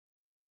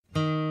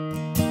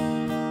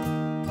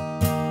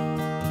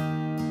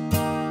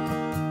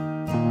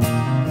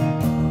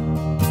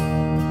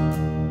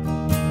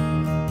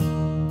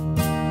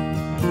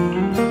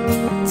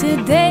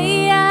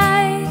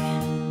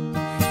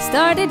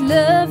started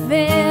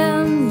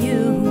loving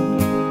you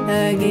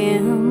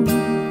again.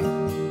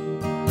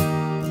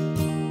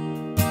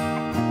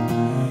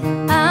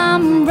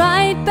 I'm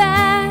right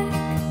back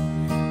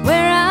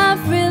where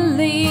I've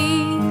really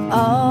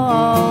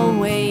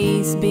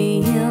always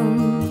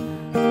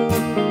been.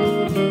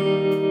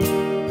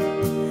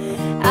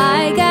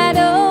 I got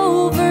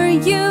over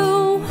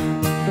you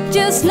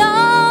just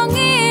long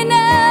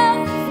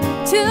enough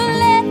to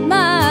let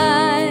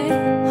my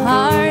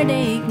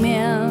heartache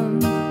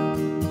mend.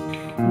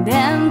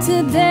 Then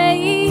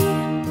today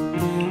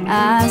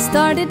I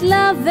started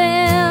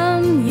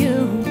loving you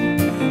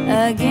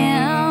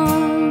again.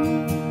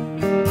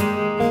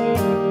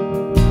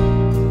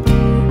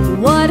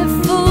 What a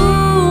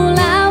fool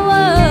I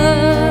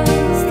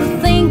was to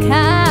think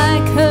I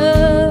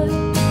could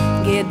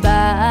get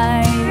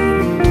by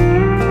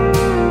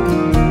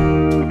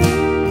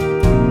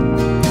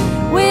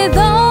with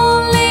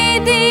only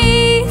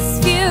these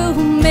few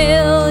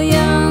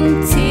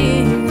million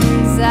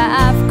tears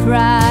I've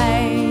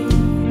cried.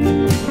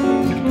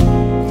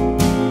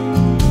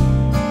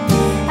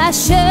 I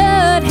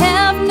should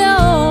have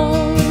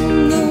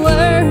known the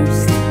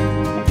worst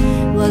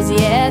was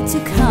yet to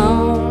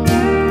come.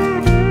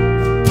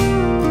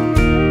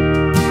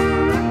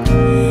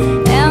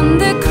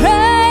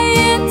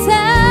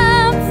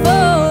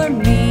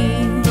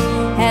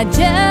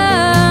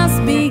 Just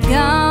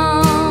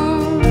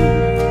begun,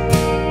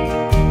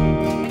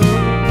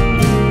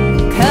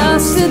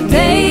 'cause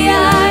today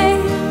I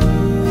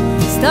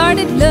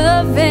started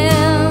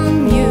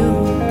loving you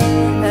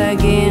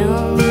again.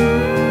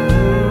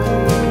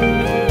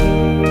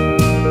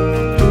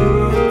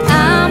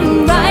 I'm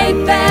right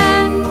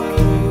back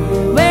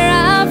where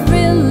I've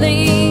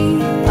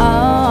really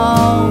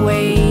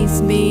always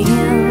been.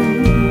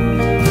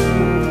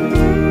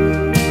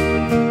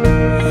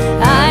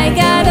 I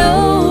got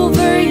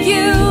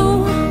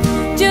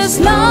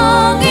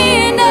long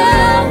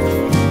enough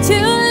to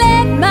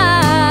let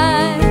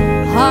my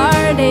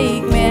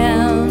heartache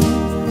mend.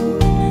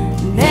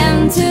 Then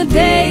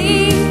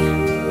today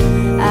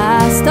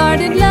I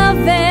started loving